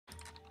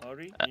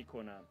آری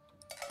میکنم.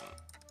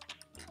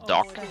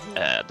 Dock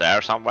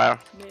there somewhere.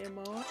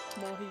 معمار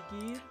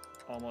ماهیگیر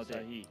آماده.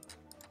 صحیح.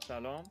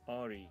 سلام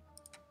آری.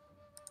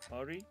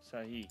 آری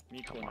صحیح Come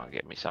میکنم. on,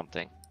 give me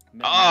something.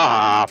 معمار.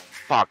 Ah,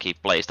 fuck! He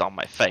placed on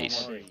my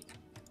face. آماده.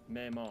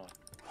 معمار.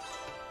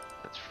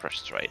 That's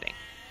frustrating.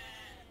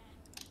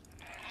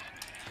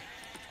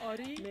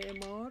 آری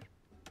معمار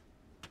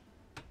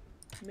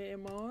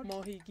معمار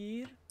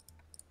ماهیگیر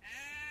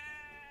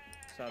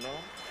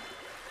سلام.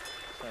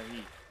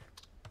 صحیح.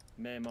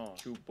 معمار.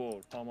 چوب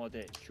بر.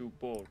 آماده. چوب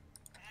بر.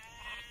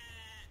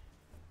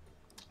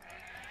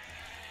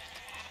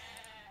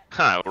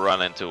 I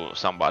run into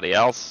somebody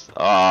else.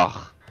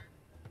 Oh,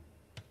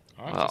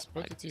 Oh, Well, just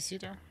put the TC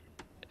there.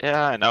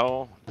 yeah, I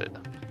know.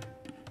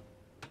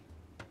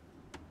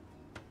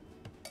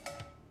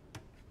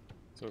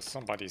 So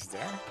somebody's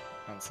there,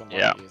 and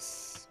somebody Yeah.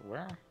 is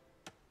where?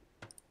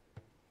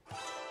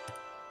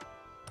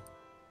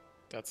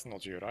 That's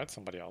not you, right?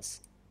 Somebody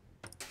else.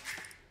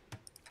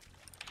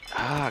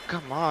 Ah,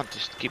 come on,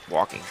 just keep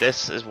walking.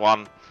 This is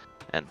one,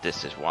 and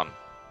this is one.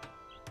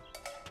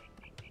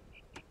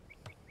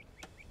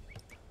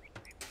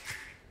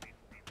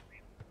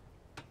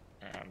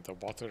 And the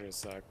water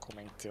is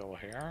coming till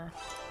here.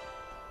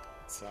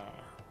 It's not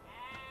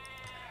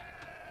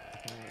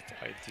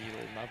ideal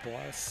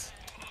map-wise.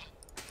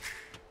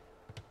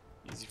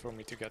 Easy for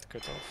me to get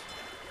cut off.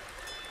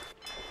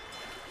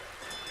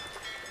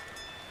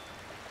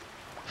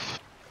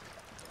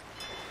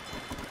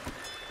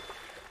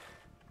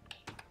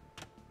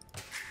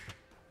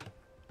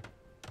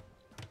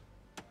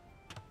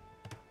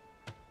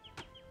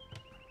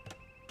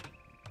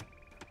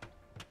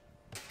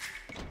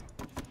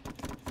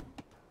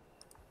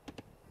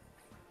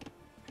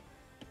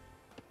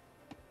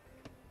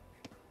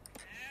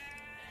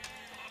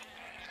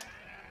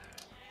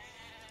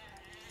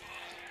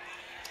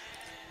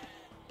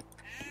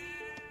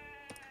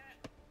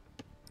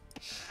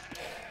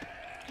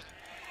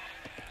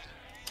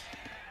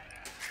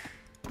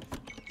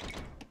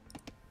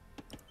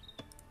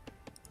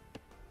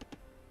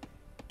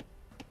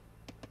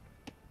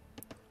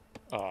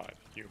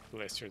 You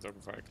placed your dog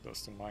very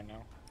close to mine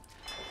now.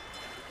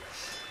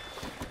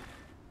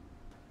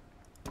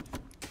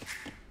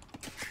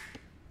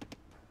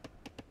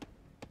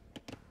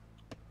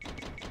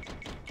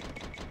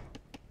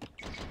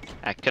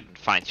 I couldn't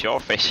find your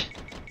fish.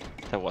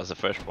 That was the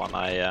first one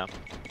I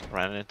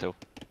ran into.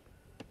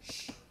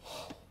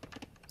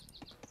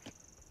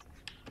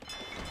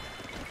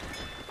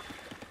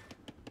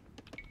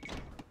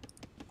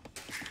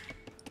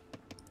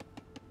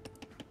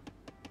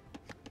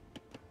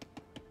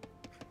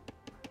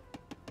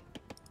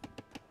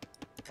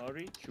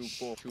 آری چوب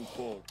بر. چوب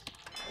بر.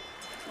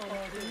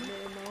 آماده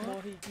معمار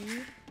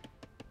ماهیگیر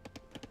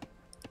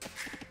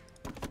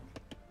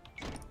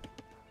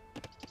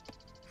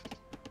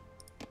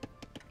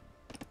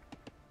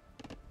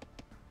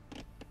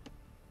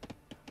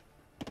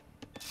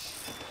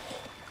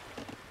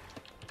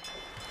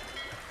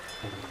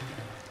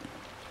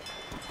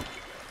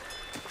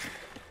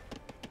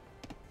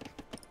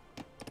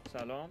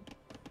سلام.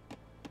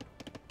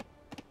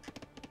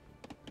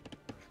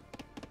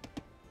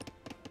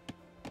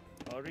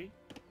 آری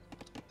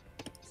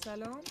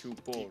سلام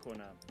چوب بر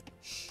کنم.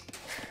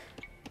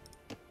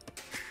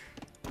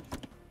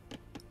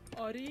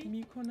 آری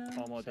میکنم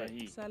آماده.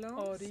 صحیح. سلام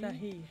آری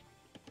صحیح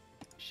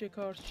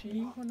شکارچی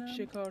میکنم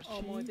شکارچی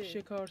آماده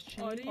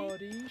شکارچی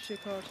آری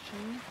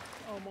شکارچی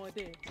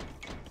آماده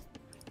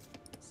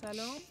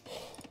سلام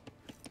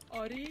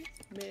آری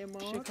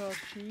معمار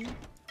شکارچی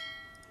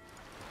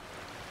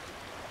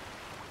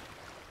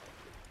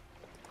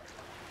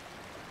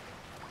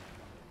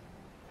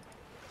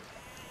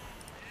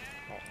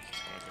Oh, he's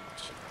gonna do my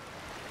shit.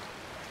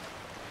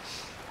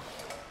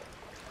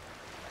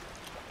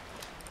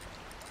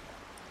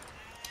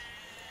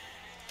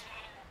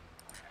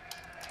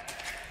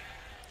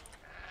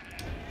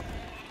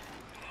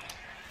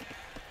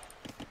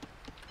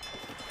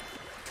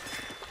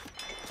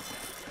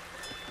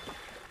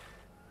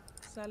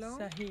 سلام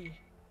صحیح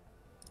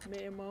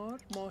معمار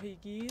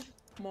ماهیگیر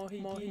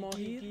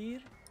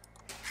ماهیگیر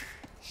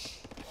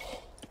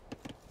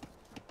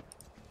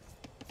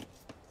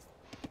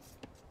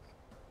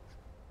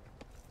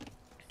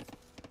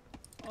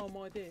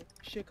آماده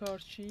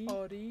شکارچی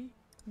آری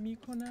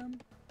میکنم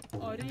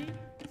آری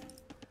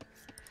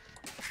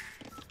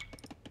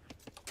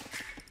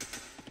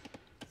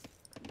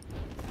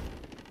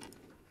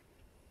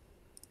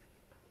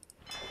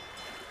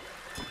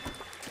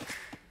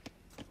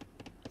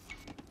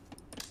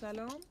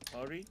سلام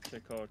آری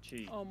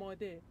شکارچی.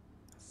 آماده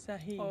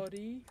صحیح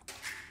آری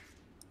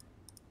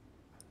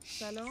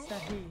سلام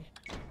صحیح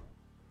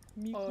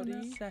میکنم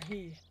آری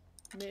صحیح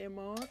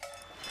معمار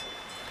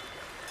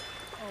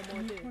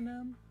آماده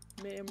میکنم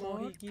معمار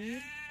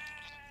ماهیگیر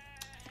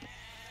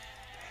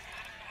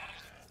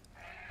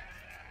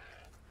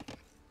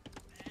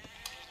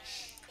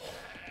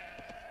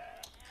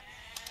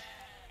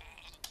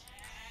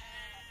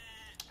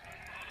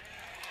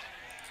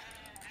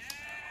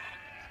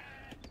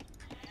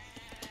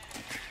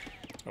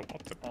Oh,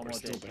 what? We're آماده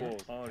still there.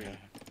 برد آری Yeah.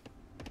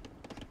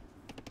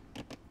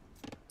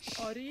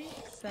 آری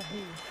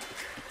صحیح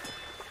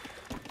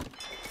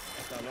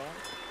سلام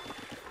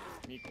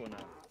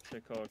میکنم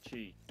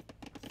شکارچی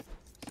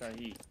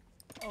صحیح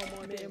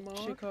آماده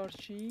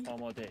شکارچی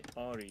آماده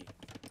آری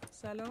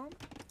سلام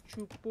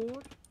چوب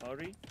بر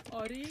آری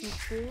آری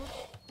چوب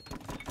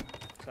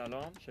بر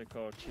سلام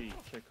شکارچی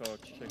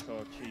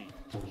شکارچی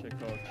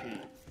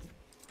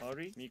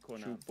آری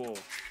میکنم چوب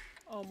برد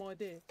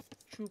آماده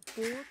چوب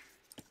بر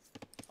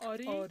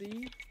آری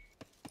آری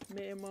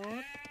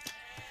معمار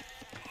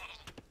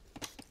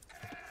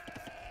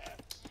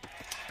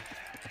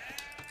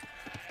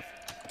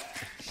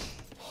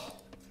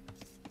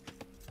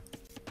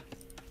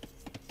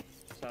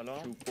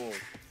سلام چوب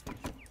برد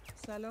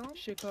سلام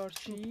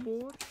شکارچی چوب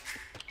بر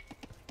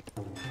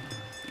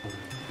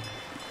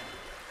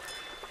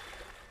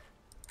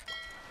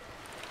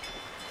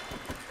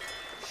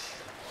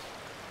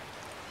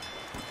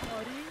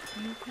آری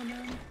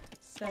میکنم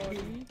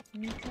صحیح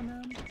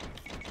میکنم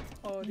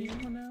آری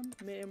کنم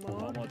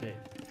معمار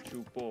آماده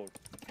چوب برد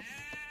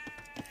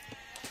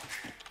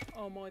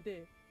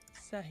آماده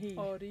صحیح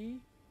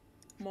آری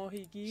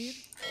ماهیگیر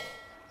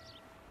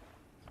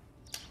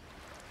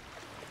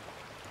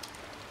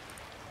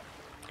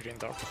Green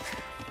dog.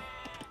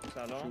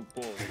 سلام چوب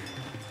برد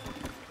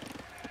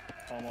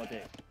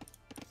آماده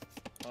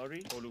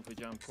آری علوف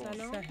جمع کن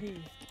سلام صحیح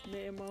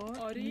معمار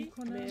آری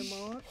کنم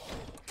معمار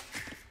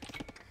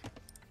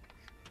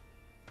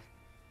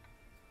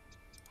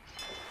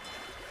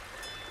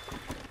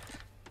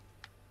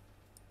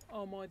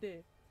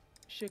آماده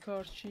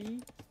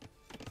شکارچی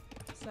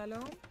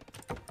سلام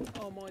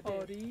آماده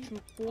آری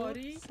چوب بر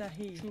آری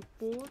صحیح چوب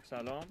بر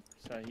سلام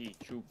صحیح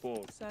چوب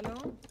برد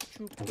سلام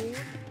چوب بر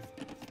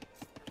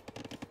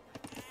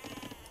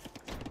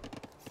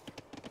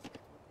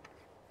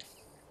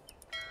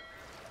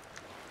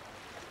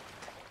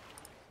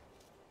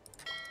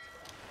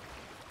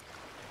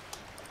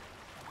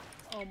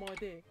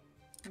آماده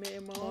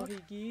معمار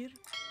ماهیگیر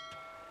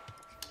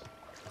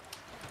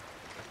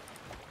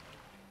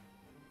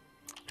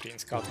Green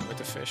scouting with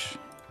the fish.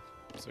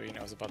 So he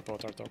knows about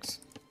both our dogs.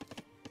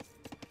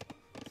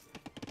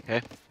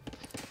 Okay.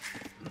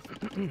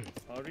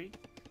 آری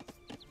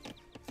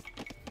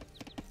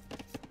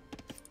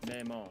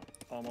معمار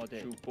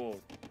آماده چوب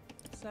برد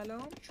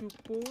سلام چوب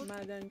بر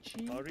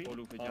معدنچی آری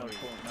علوف جمع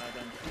کن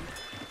معدنچی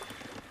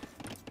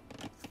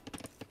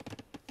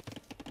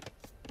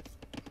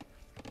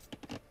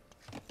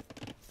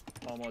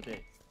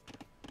آماده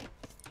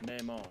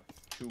معمار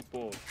چوب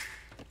برد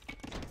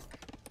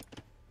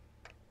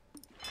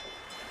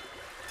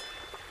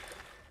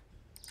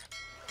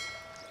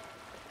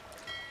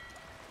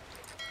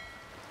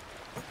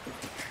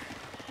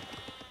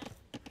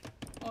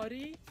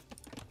آری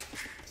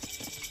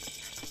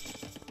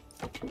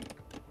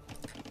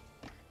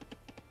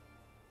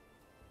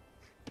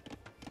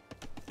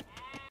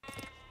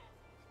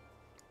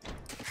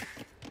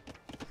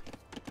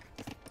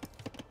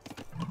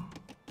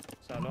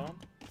سلام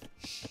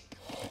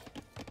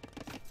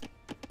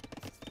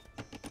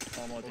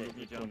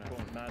آماده جمع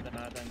کن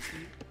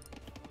معدنچی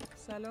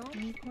سلام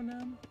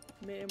میکنم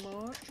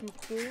معمار چوب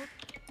بر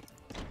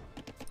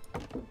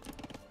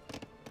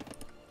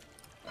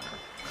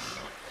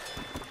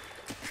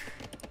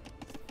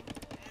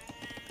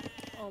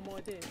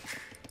آماده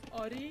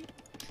آری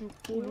چوب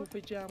بر حروف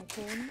جمع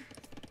کن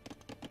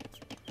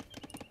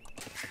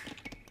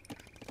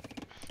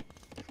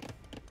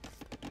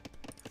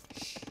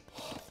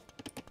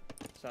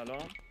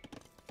سلام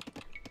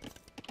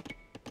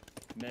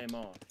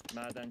معمار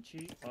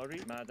معدنچی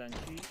آری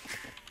معدنچی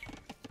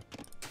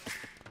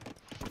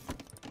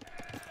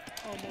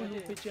آماده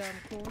حروف جمع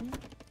کن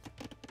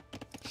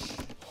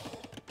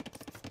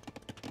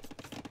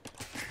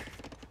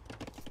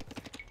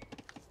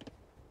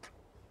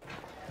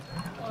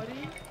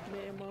آری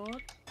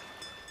معمار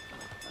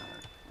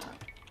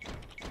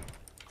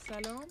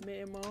سلام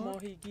معمار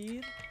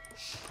ماهیگیر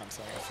I'm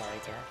sending a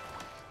fire there.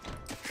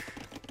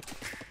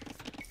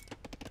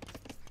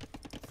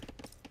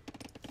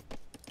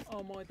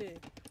 آماده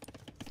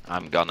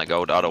I'm gonna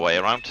go the other way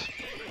around.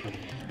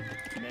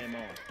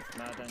 معمار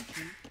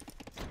معدنچی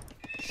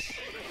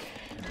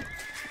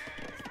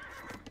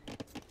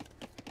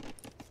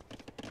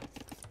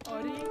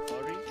آری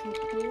آری چوب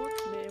بر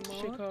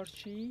معمار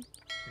شکارچی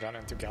Run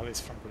into galleys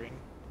from green.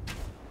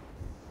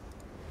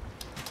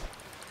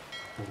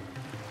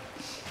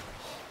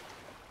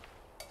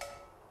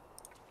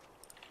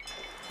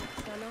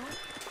 سلام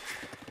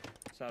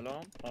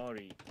سلام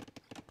آری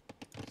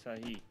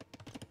صحیح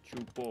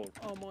چوب برد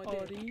آماده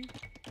آری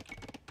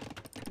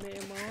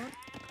معمار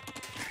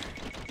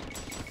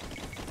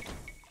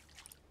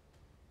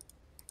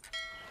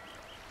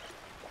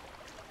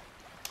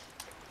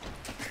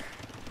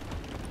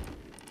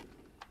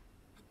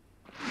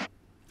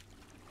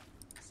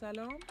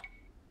سلام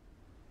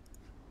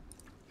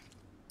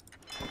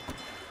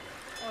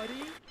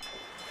آری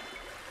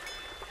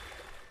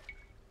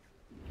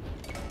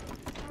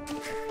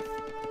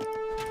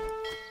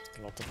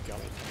A lot of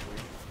galley from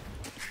green.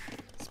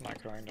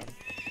 Smack around them.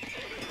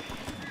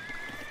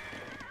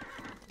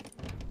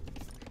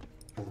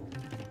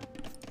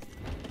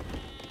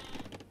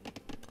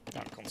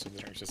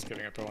 just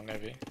giving up on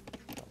Navy.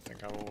 Don't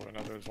think I will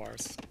another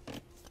advice.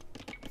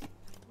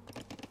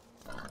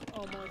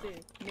 آماده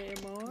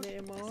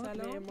معمار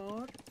سلام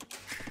معمار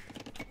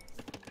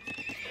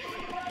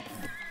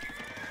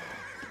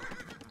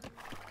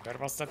Where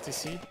was that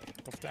TC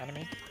of the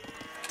enemy?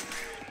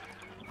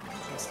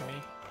 Close to me.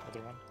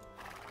 Other one.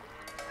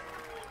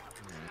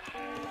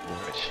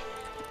 Fish.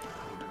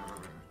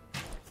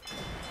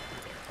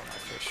 Oh, my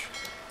fish.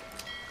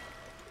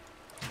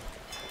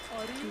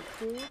 آری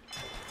بود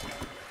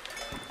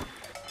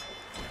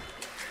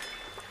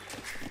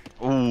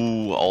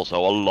Ooh, also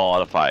a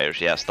lot of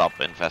fires. Yeah, stop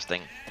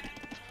infesting.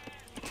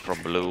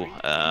 From blue,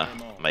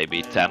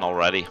 maybe 10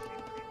 already.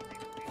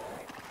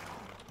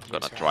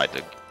 Gonna try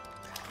to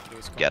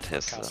get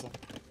his.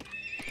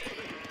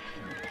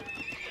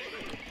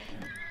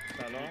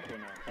 سلام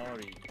کنم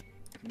آری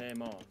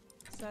معمار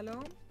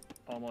سلام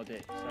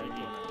آماده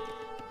صحیح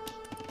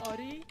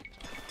آری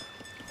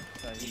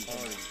صحیح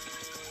آری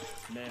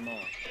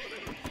معمار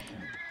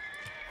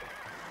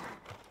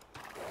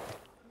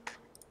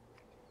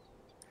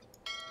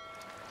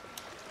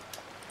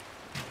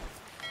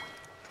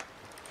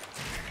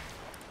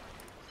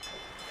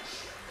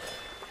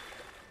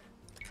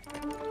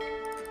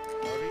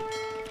آری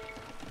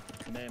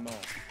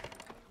معمار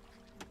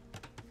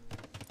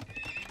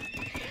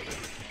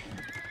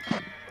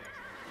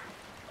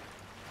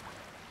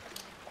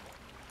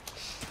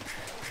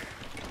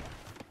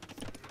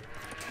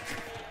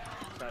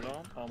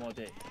سلام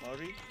آماده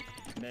آری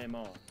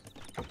معمار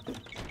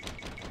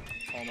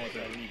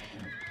آماده ای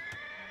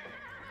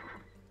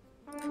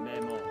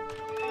معمار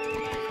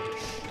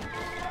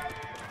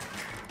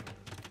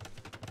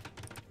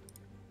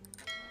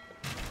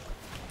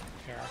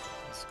Here,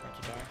 he's going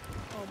to die.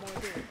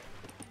 آماده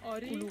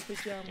آری کلوپ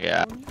جمع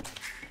Yeah. کنی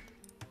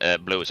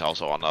Blue is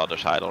also on the other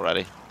side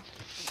already.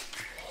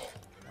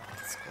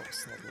 That's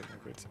close, not looking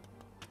good.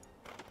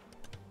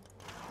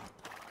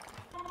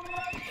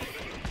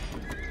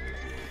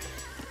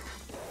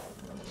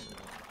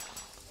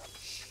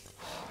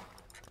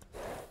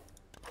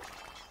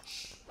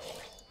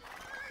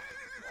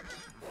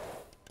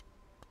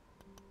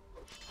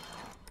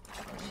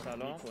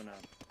 سلام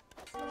کنم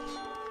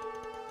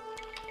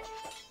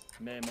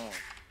معمار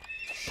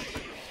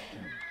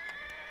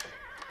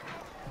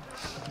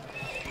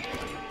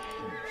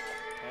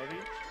آری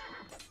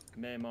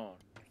معمار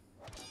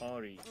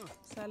آری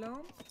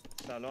سلام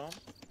سلام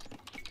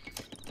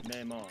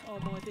معمار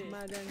آماده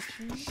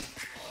معدنچی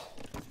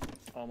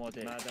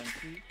آماده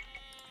معدنچی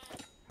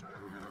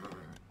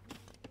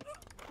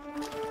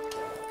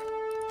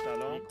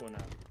سلام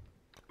کنم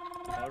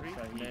آری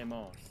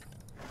معمار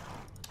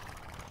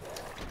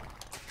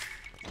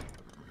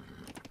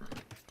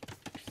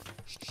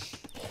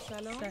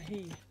سلام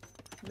صحیح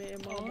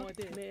معمار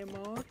آماده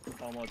معمار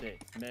آماده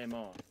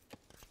معمار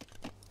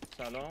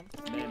سلام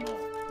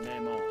معمار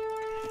معمار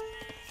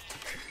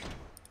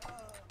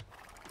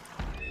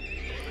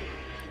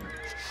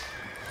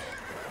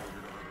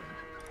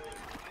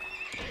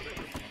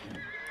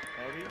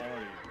آری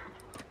آری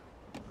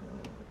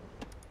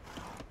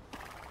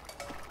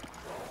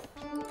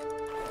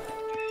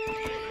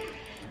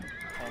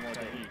آماده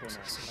ای کنم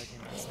Just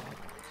making that sound.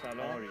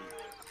 سلام آری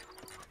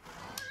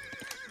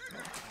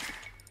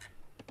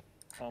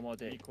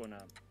آماده ای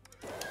کنم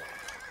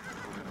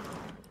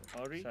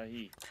آری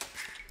صحیح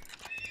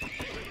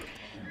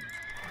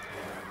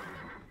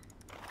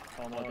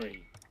آماده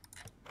ای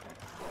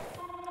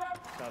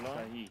سلام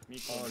صحیح می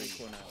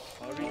کنم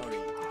آری آری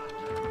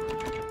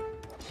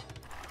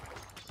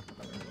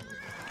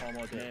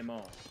آماده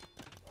معمار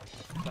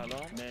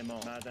سلام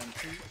معمار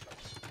معدنچی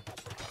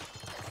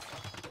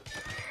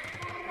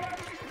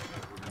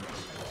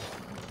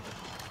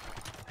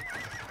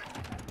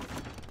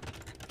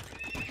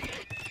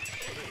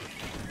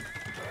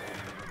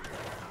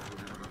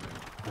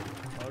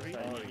آری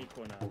آری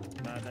کنم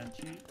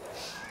معدنچی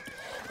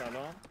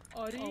سلام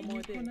آری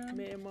آماده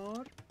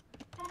معمار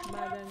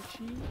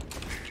معدنچی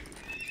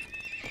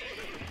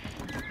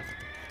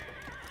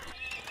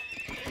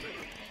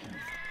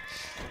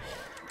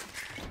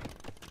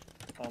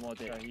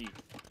آماده صحیح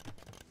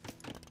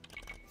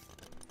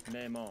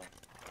معمار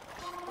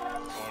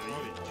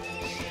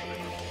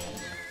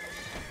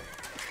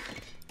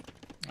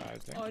I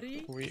think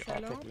آری we are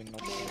سلام probably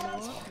not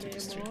معمار to the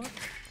stream. معمار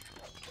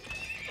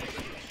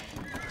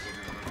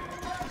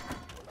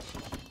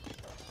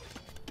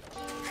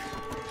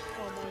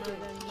آماده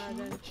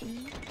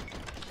معدنچی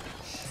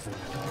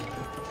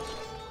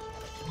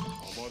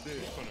آماده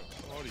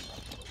کنم آری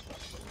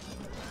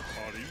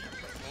آری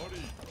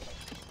آری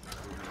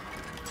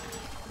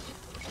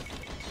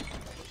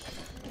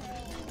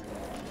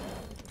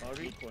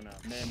آری کنم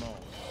معمار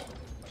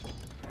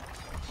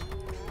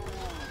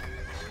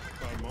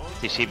فرمان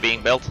TC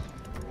being built.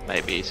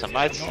 Maybe some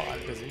knights. No,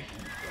 I'm busy.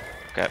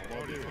 Okay.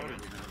 آماده آری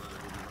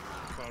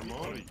فرمان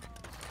آری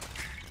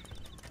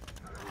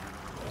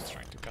Just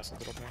trying to castle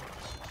drop me.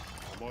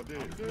 آماده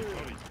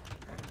آری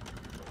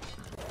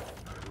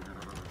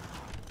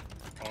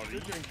آری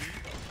جنگی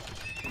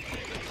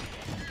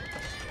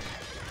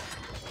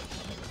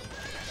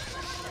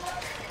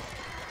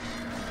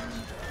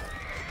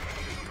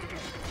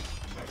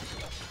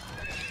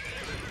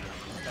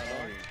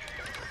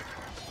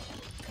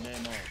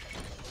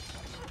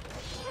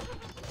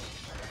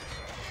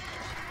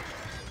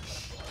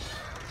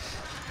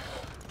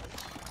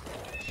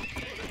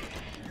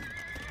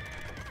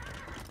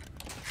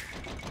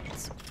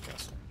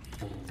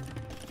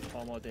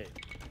آماده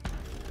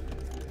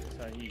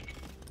صحیح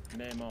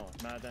معمار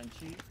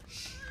معدنچی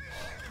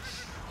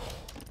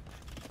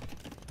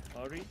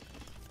آری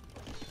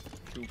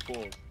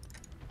چوببر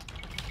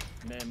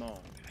معمار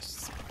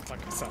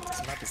Like I said,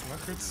 this map is not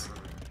good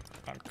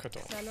and cut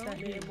off. سلام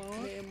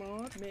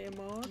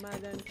معمار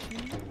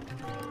معدنچی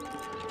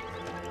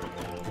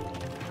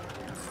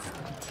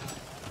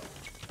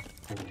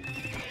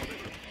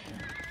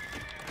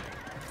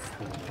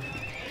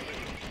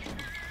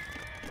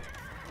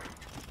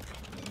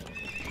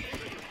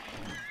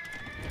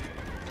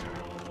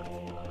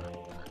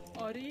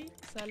آری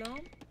سلام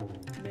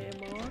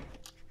معمار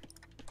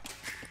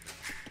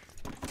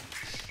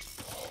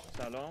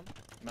سلام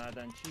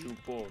معدنچی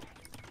چوببر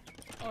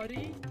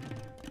آری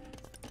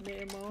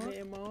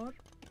معمار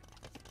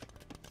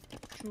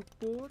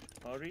چوببر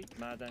آری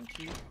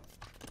معدنچی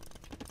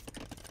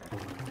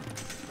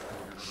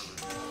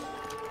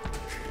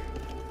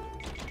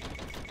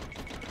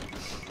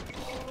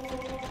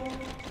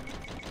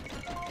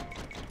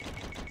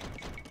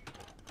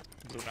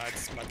Blue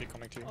Knights might be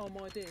coming to you.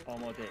 آماده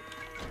آماده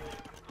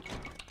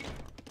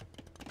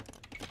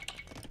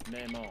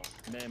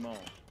معمار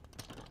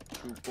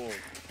چوببر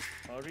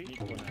آری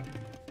میکنم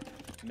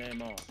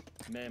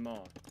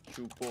معمار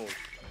چوببر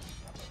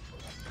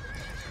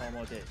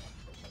آماده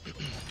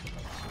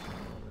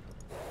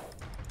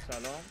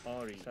سلام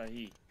آری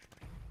صحیح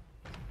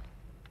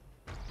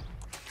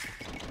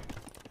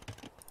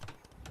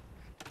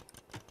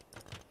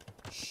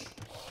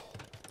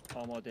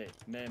آماده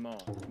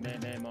معمار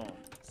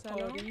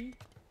سلام آری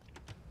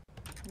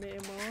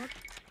معمار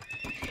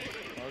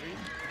آری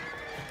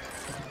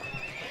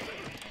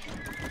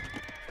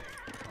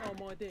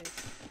آماده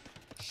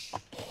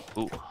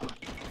Ooh.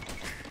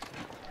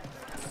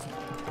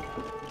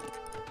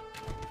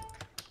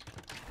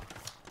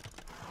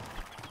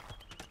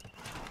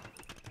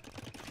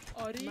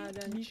 آری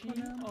معدنچی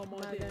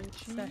آماده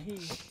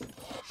صحیح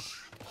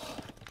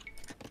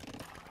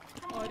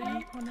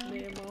آری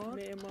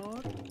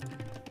معمار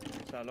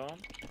سلام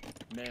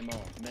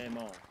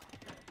معمار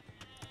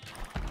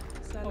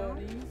سلام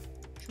آری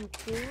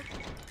چوببر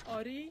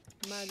آری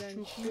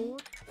معدنچی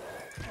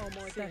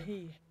آماده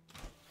صحیح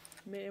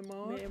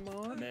معمار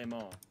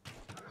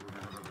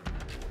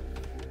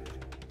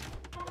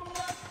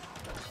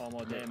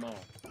آماده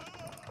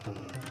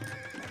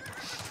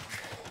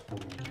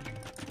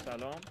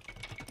سلام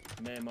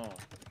معمار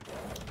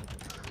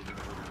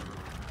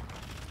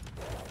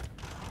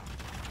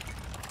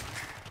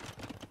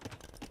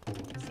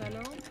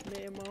سلام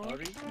معمار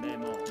آری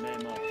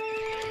معمار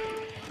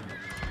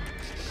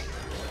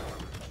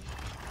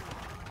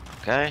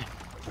Okay.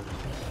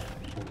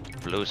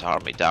 Blues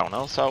army down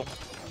also.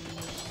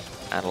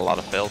 And a lot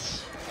of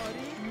fills.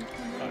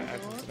 I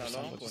don't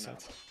understand what you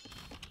said.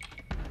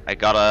 I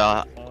got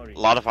a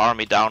lot of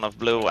army down of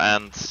blue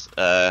and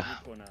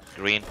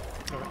green.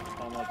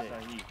 آماده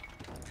صحیح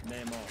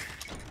معمار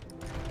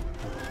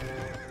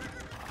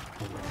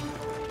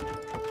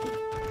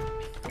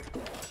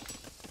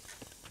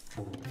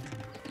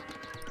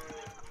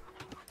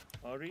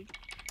آری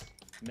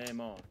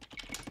معمار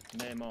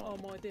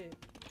آماده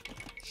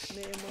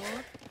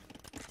معمار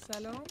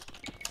سلام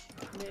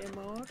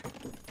معمار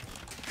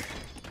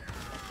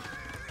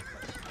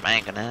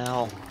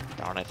Mangonel.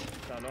 Darn it.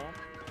 سلام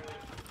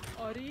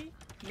آری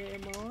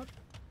معمار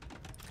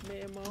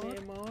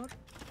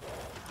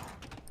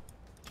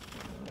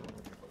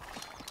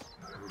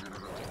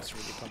It's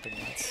really pumping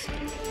nuts.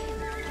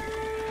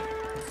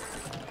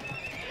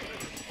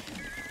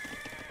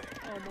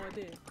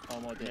 آماده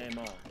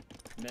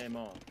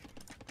معمار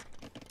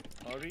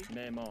آری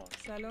معمار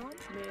سلام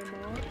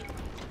معمار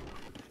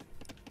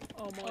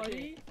آماده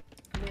آری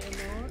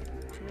معمار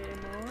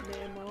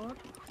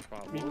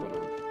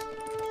میکنم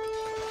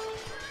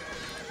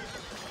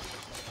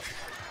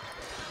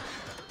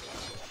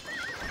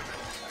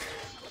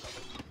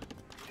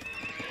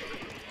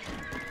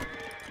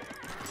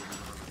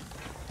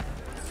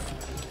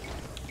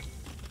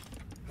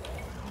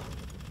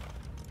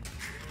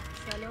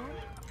سلام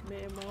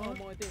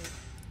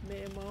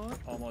معمار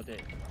آماده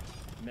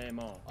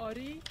معمار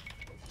آری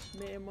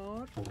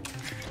معمار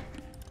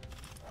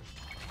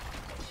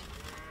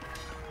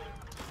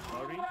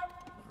آری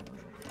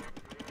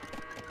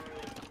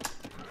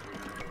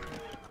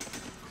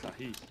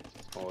صحیح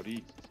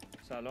آری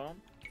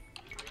سلام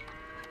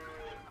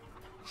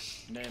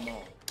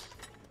معمار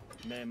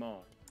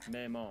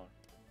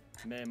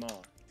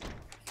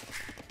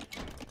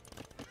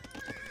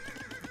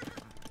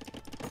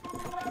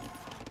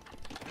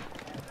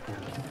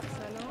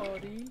سلام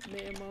آری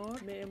معمار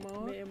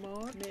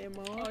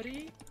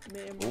آری Oh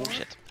معمار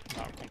shit.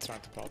 Now I'm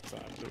concerned about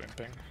blue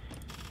imping.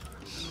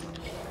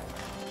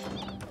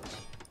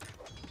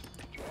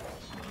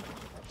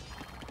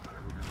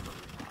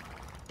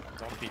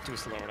 Don't be too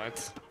slow,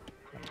 right?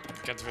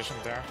 Get vision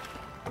there.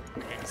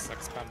 Green is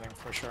expanding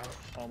for sure.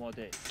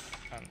 آماده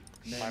And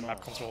my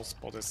map control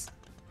spot is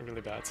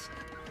really bad.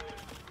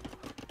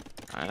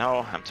 I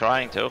know, I'm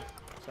trying to.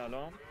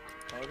 سلام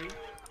آری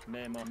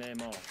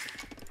معمار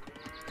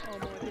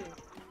آماده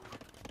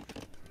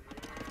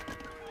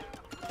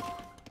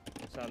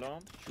سلام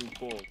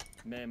چوببر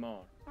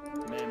معمار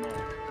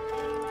معمار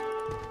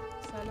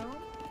سلام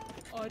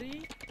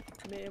آری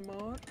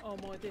معمار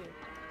آماده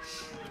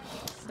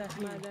صحیح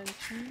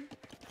معدنچی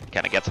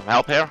Can I get some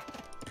help here?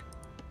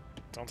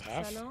 Don't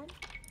have. سلام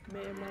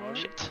معمار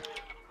Shit.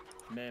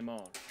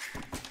 معمار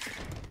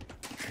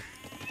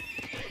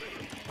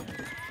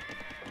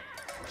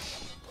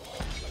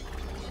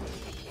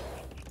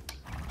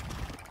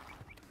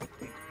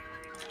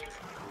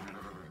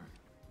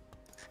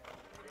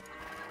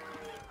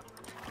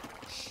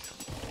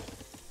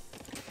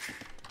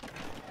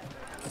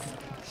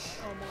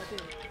آماده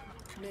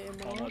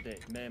معمار آماده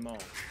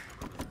معمار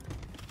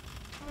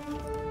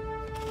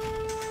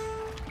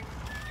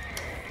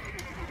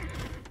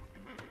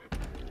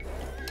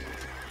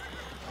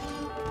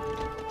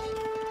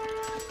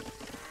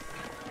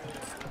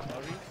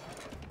آری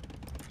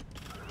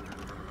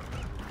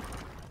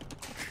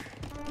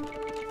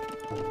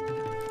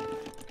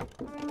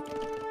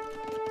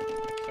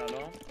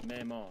سلام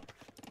معمار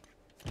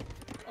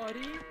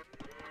آری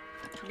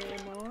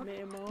معمار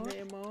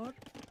معمار معمار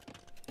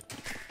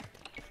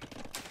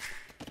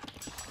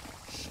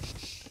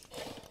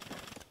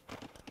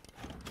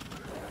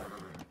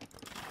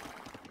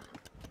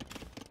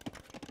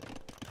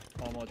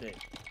آماده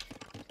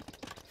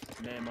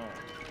معمار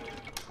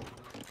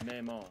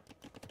معمار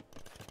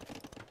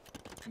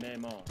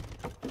معمار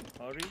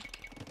آری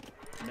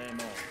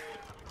معمار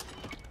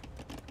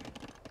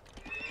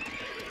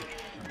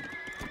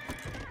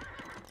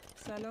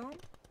سلام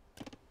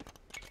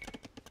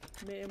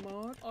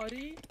معمار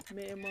آری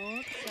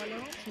معمار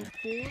سلام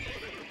چوببر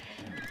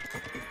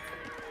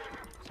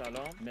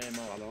سلام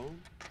معمار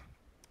سلام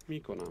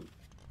میکنم.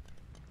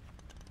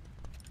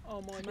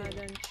 آماده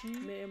معدنچی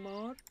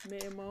معمار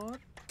معمار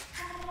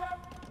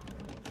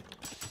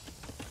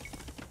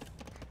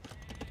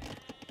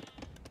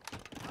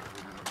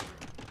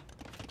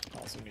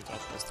Also need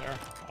outpost there.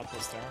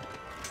 Outpost there.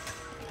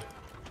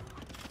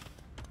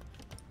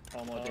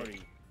 آماده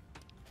آری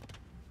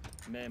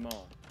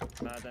معمار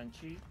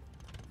معدنچی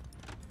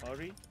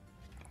آری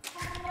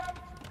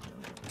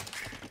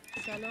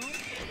سلام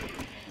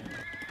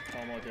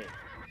آماده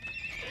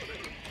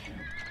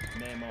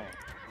معمار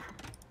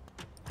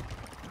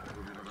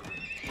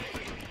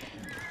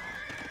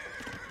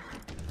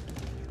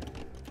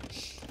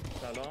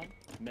سلام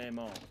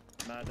معمار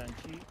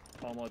معدنچی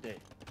آماده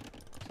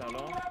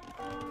سلام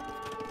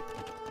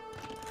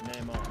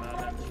معمار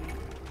معدنچی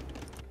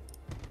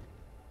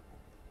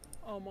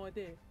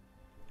آماده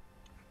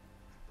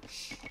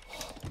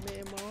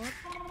معمار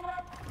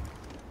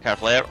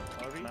Careful here.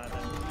 آری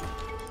معدنچی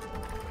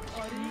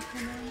آری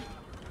کنم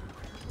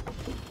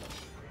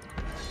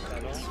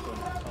سلام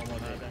کنم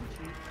آماده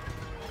معدنچی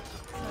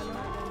سلام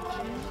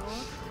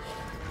معمار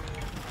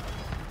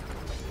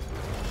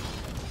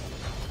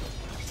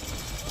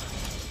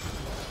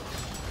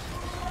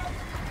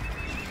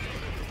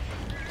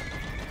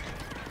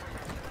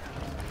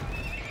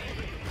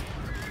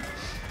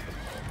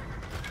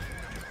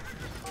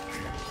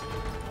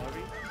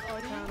آری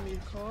آری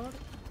تعمیرکار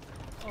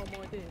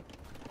آماده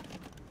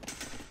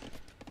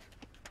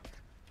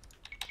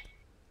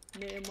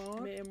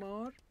معمار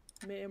معمار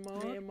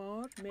معمار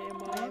معمار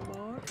معمار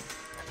معمار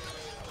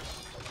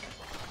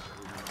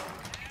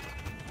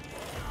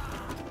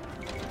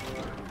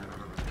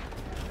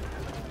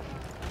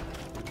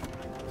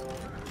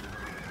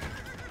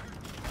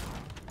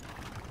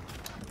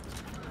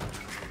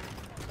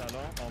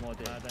سلام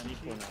آماده معدنی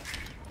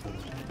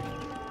کنم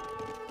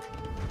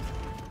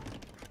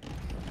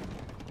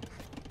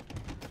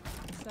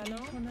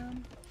سلام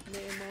کنم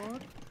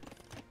معمار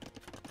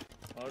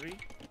آری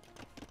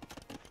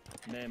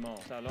معمار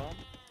سلام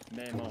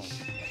معمار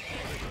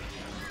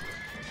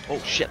Oh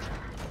shit.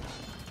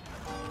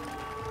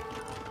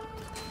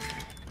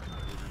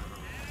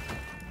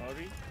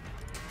 آری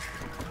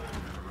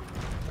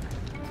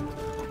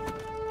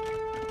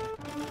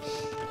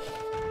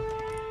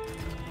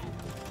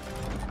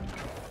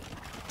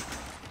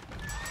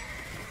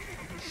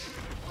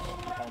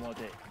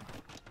آماده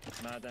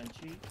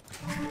معدنچی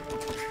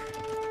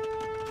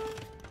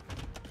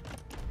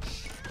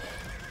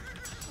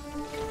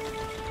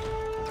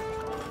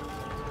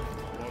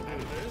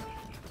آماده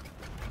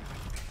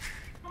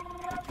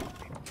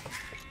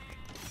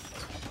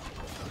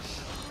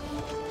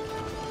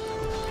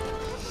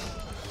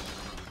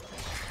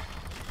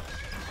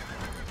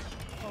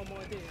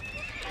آماده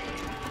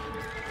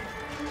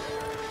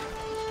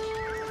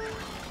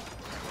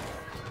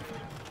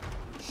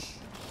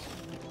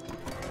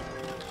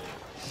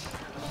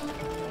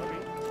آری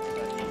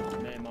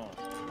صحیح معمار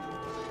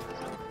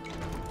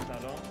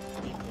سلام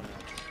میکنم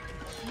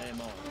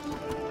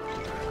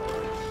معمار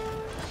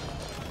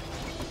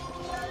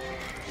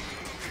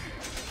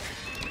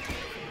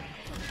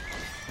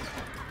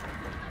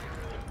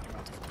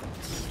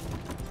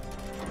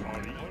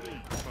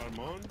آری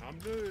فرمان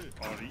حمله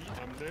آری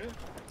حمله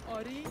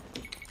آری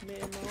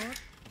معمار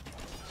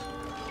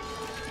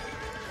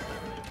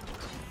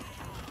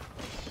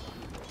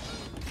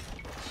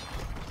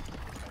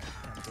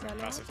سلام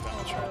Massive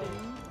damage.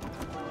 آفرین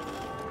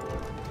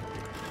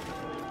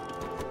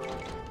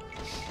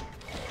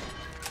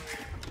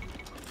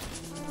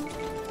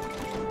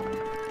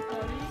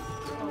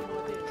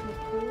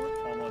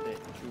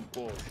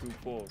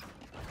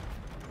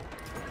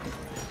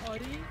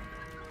آری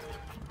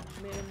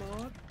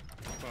معمار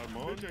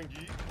فرمان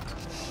جنگی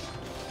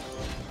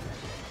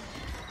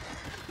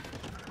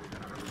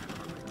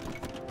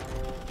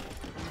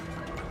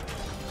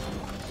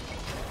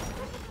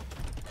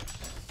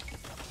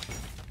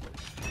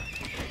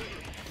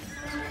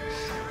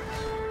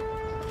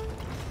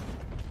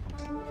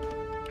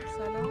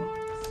سلام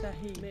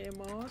صحیح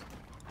معمار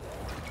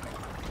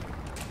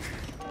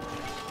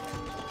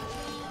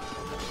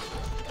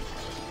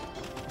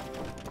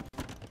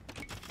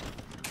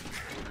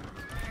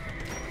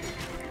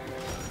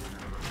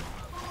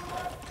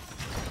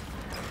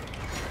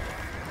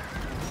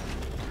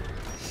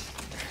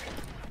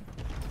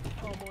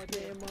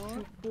آماده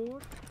معمار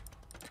برد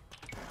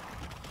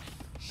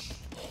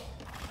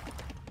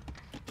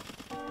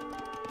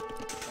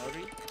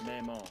آری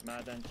معمار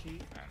معدنچی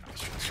I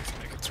should just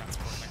make a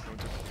transport and go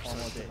to the other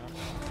آماده side of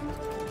the map.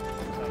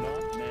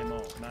 سلام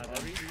معمار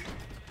معدنچی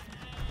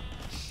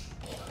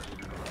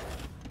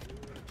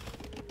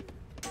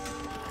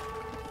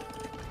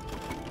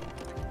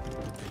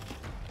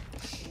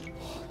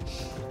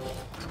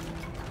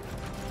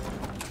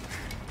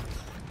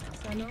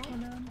سلام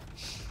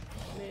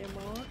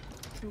معمار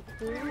چوب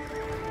برد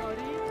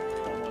آری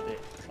آماده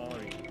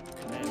آری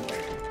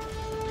معمار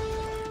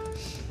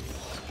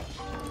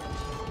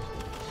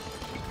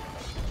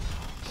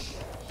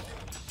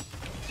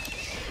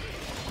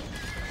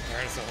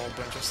There's a whole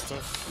bunch of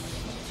stuff.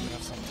 We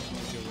have something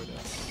to deal with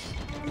this.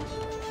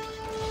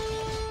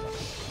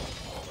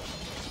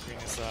 Green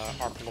is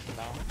ARP up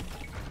now.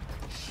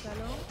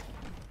 سلام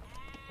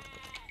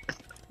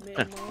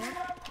معمار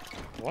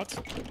What?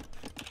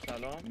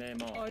 سلام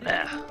معمار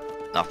آری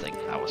Nothing,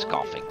 I was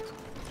coughing.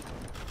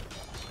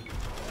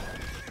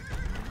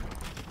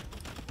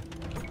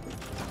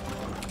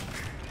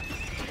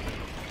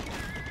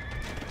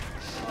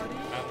 آری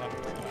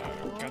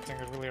And I'm getting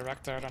really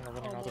wrecked out and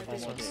running out of آماده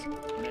resources.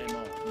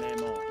 معمار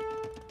معمار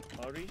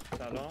آری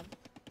سلام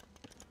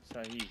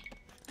صحیح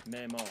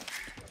معمار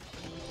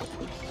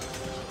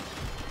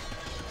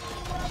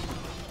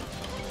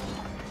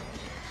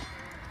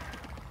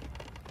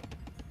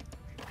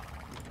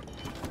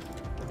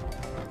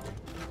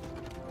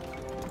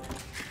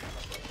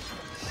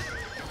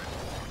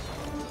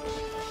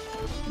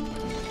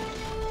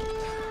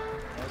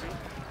آری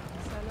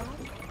سلام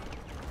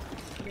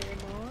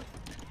معمار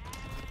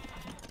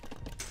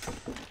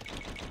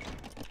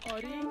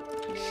آری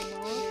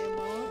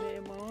معمار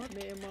معمار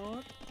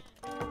معمار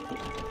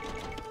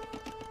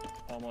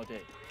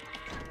آماده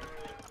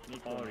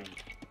آری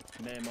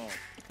معمار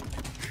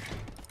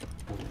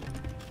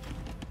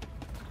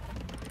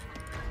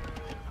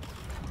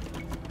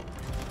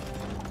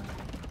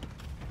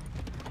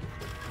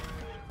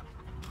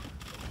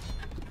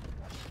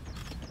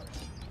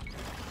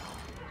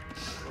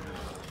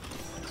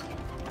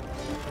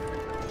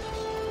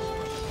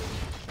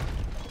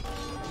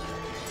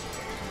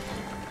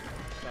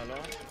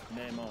سلام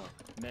معمار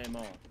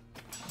معمار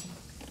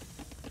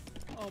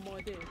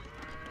آماده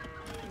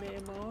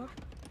معمار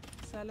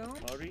سلام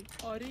آری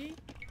آری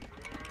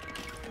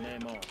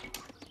معمار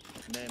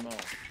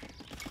معمار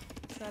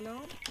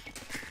سلام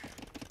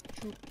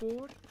چوب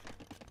برد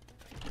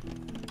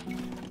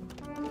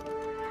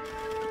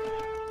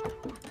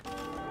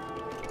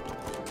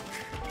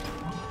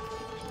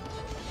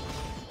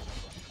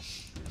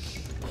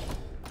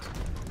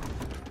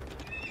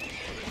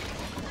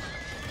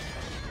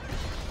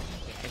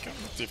I can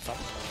defend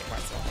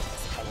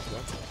myself all of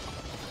that.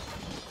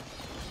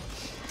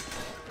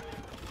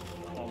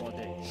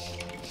 آماده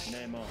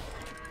معمار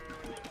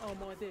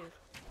آماده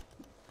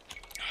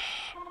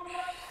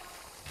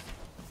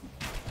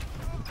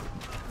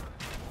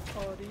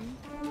آری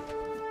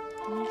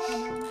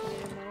میکنم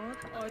معمار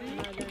آری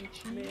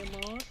معدنچی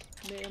معمار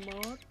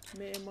معمار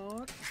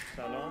معمار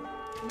سلام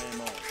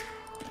معمار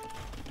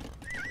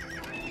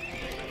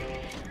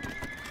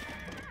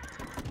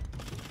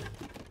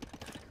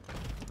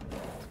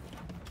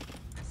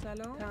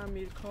سلام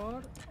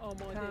تعمیرکار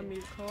آماده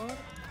تعمیرکار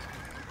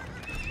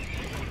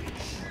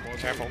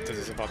Careful, this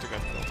is about to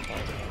get built by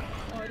the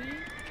آری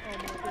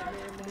آماده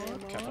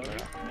معمار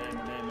cavalry.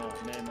 معمار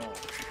معمار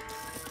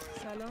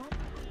سلام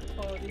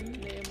آری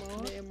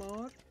معمار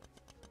معمار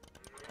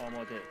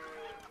آماده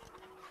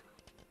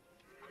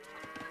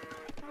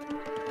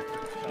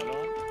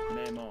سلام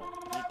معمار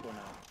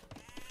میکنم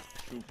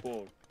چوب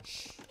برد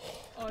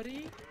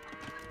آری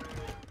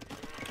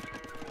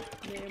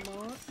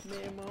معمار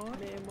معمار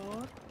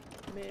معمار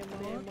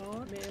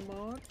معمار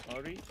معمار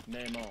آری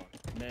معمار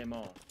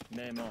معمار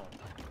معمار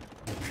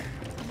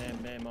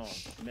معمار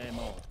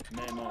معمار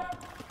معمار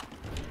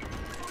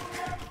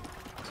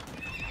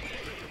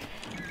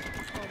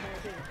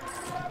آماده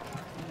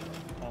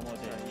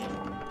آماده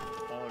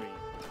آری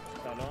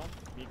سلام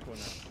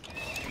میکنم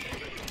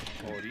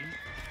آری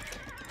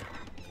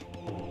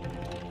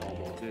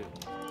آماده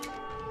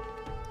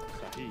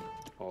صحیح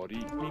آری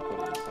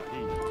میکنم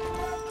صحیح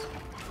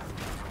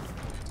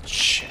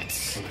Shit.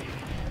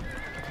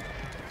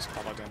 It's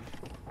Paladin.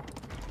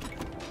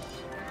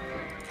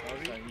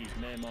 آری صحیح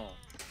معمار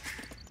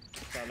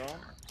سلام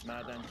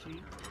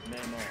معدنچی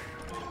معمار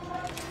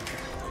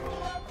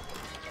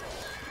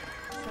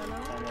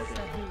سلام آماده.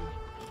 صحیح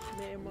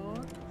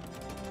معمار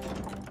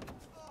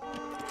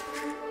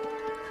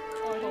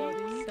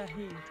آری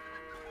صحیح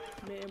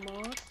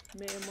معمار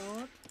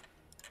معمار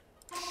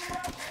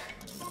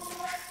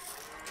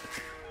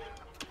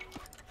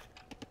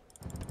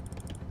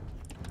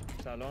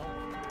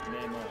سلام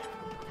معمار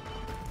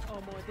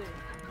آماده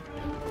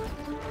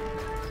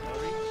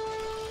آری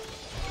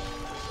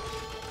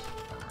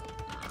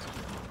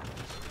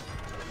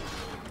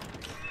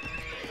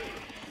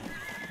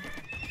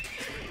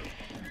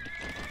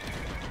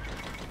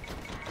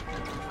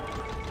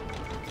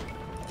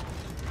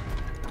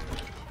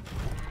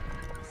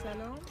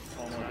سلام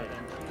آماده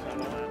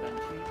سلام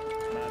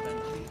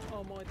معدنچی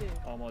آماده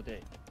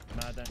آماده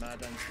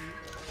معدنچی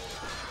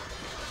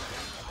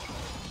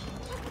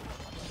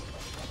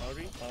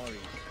آری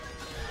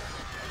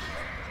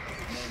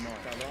معمار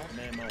سلام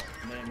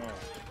معمار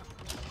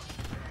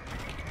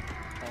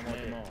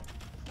آماده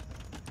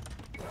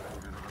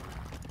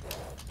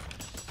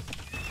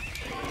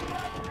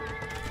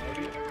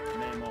آری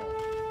معمار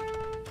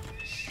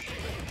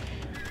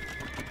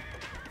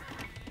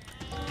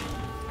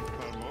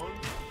فرمان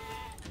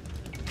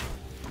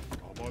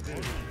آماده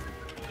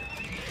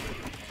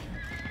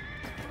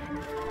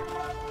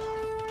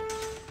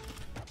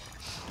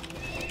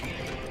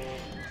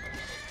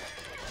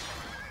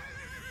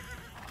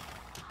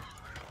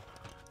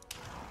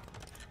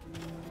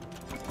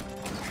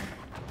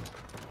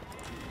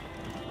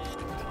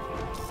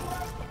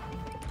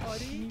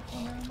آری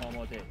میکنم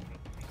آماده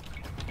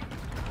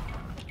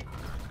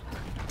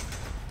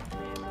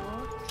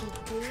معمار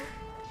چوب‌بر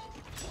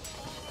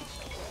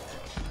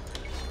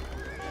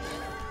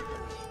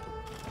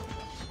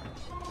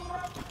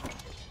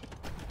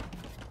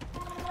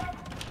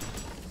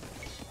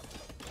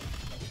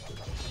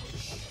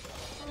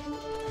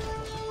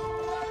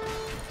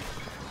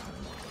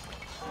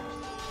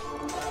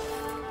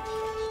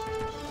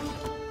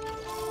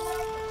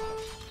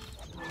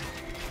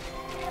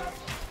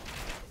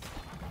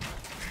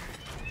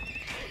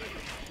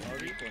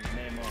آری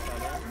معمار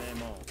سلام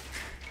معمار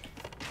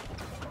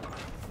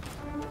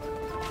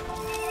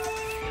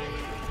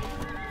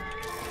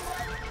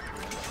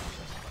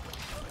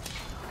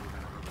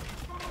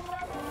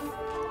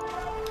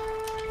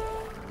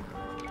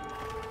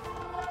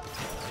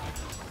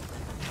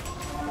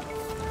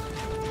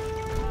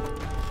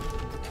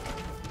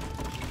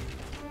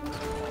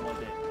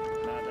آماده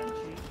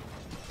معدنچی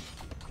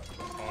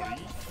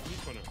آری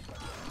میکنم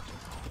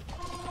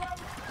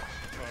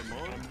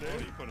فرمان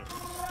آری کنم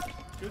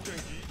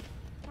بجنگی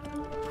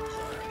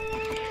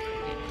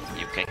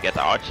You can get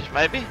the archers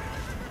maybe?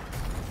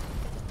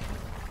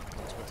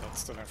 Not with that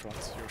still in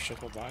front. Your ship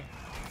will die.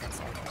 That's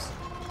archers.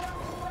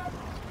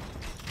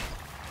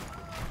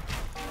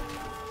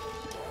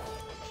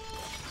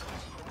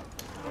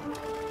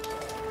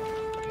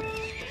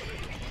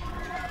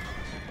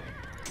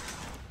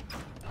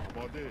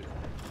 آماده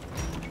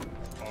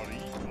آری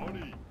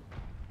آماده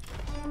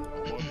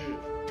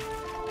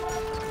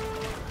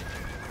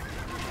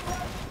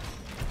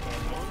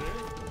فرمان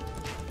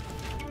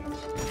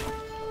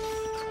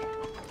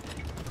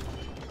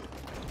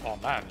Oh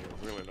man,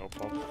 you're really low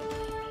pop.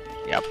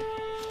 Yep.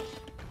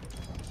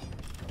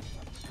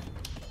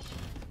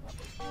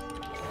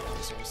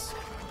 Lasers.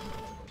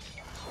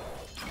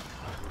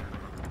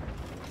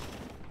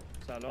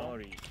 سلام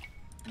آری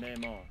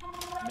معمار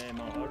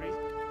آری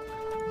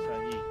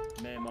صحیح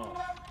معمار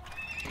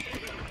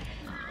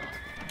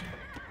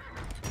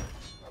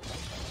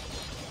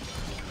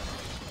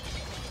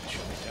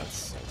Should be dead.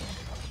 So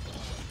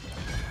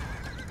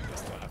they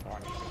still have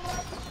army.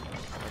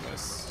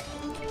 Errorless.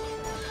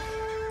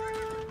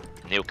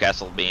 New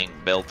castle being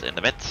built in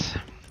the mid.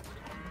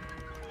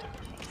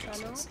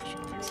 سلام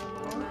Should be easy.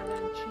 معمار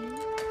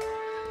معدنچی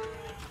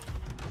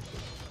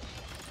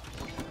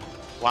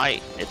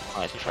Why did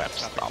my trap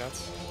Tapping stop? that.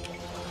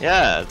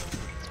 Yeah,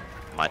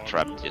 my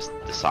trap just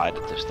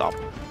decided to stop.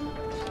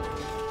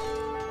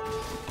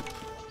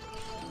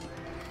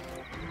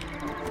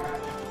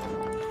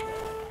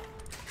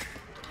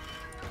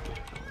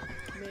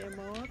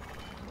 معمار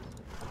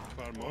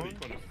فرمان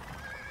کنم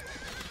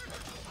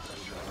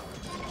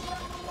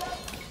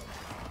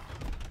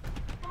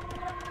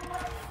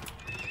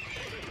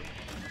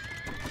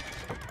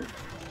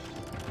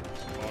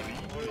آری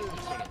میکنم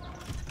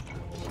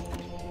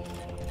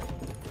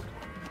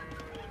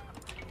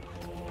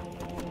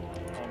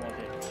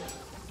آماده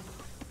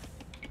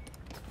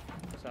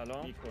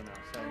سلام میکنم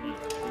صحیح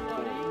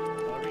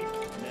آری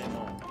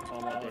معمار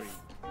آماده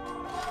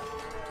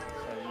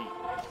صحیح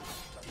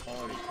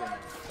آری کنم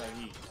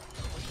صحیح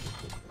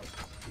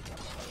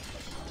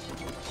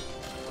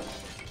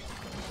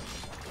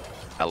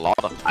A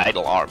lot of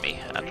idle army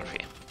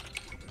entropy.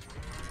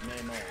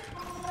 معمار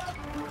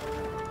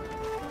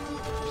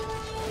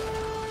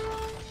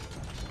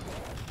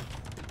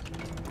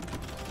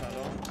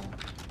سلام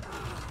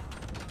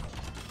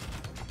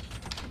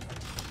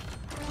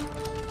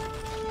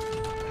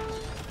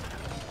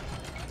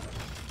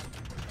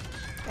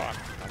Oh, I'm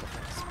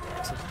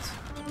not surprised.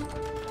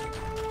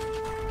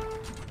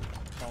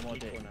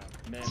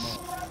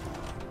 معمار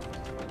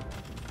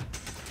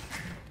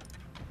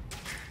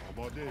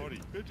آماده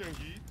آری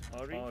بجنگید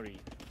آری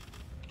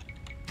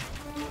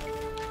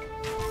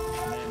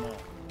معمار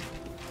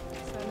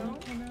سلام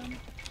کنم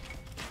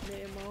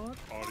معمار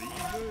آری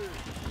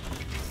ایجه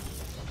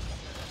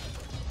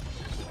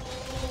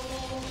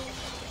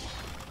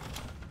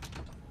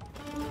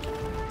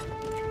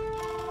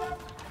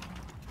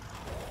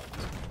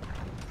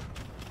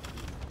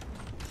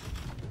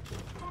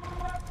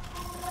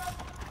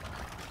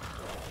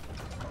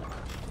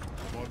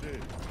آماده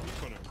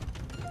میکنم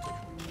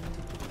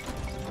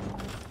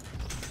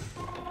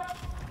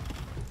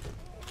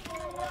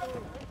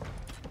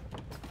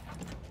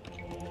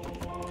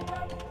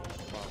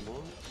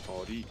فرمان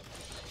آری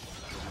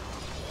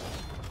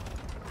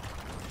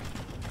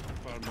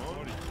فرمان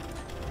آری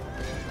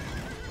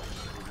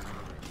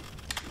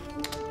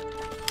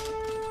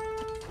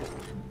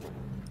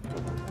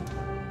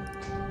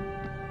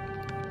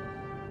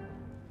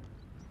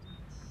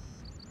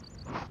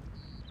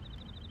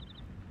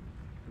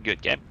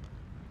Good game.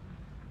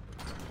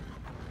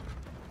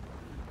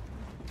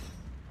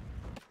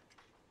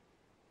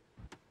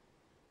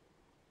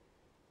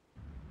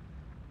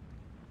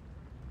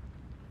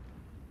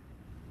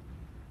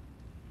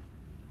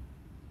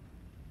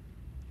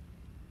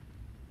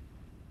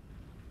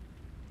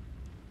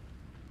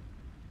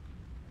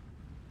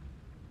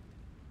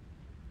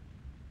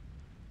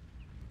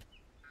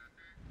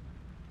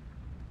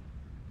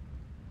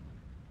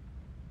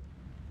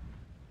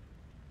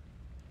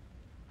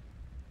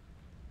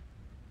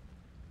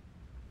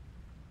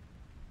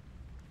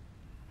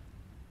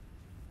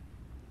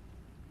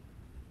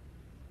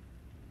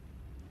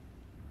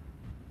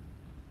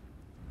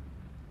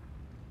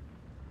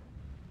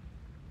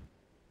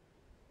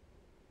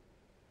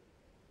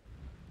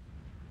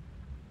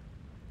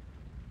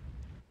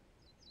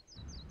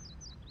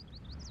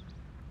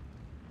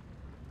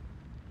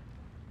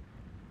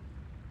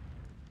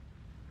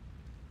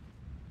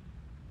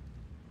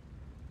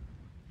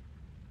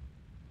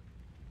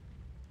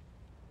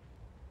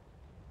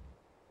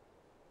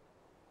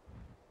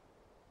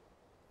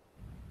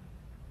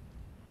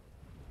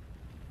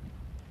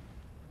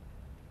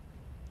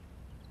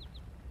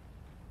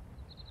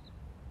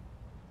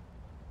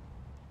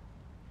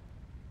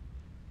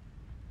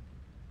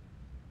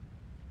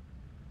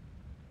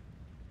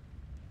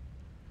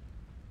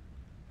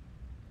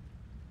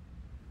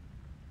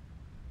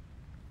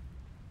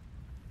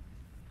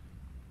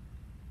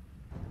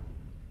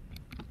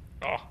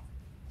 Oh,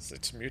 so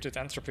it's muted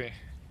entropy.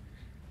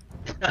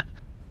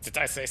 Did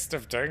I say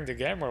stuff during the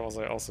game or was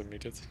I also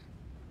muted?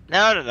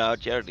 No,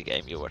 during the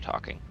game you were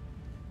talking.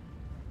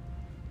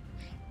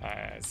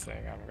 I think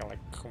I'm like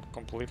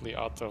completely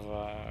out of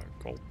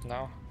gold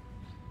now.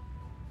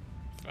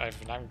 I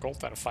have 9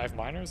 gold and 5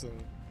 miners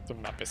and the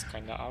map is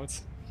kinda out.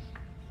 So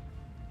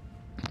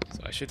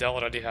I should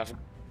already have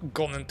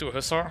gone into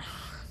Hussar.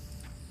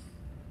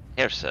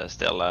 Here's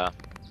still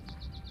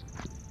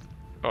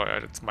Oh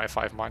yeah, it's my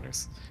 5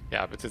 miners.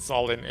 Yeah, but it's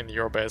all in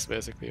your base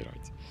basically,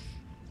 right?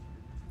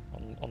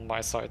 On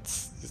my side,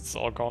 it's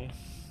all gone.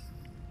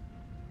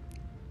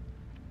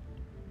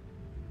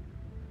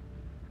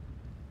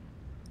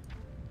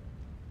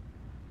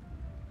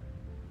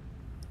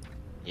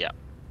 yeah.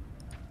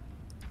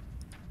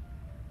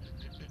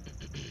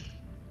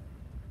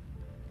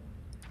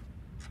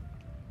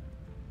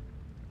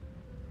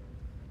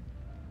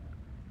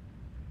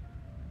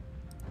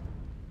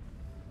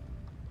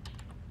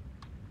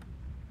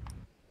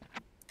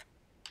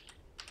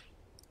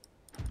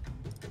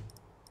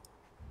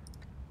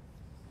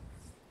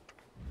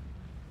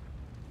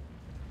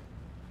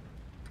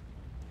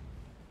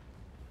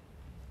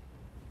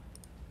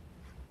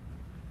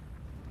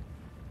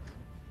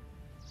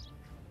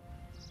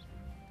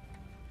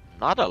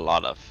 Not a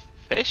lot of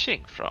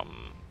fishing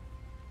from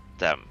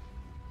them.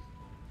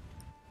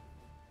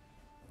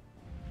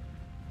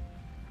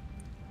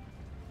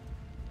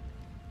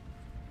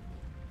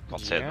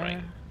 Considering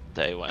Yeah.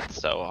 they went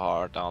so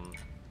hard on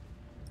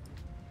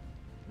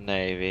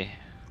Navy.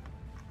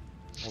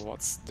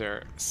 What's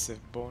their Civ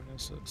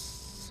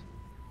bonuses?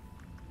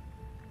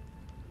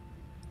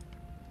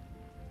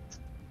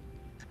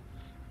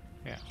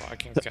 Yeah, well, I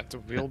can get the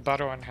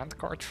wheelbarrow and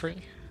handcart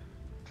free.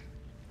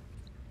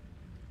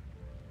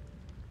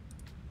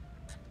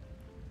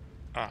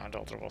 Ah, and the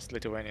other was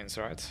Lithuanians,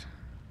 right?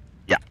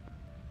 Yeah.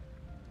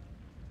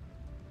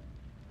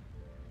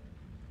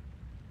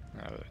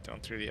 No, they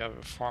don't really have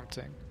a farm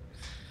thing.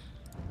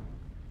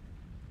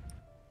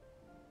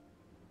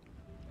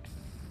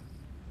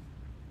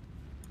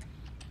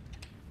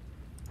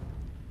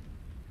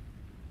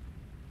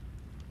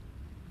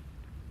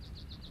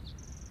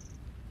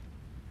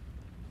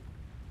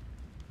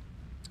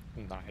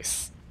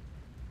 Nice.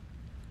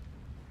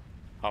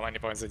 How many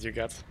points did you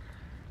get?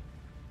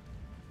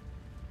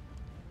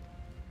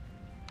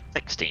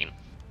 16.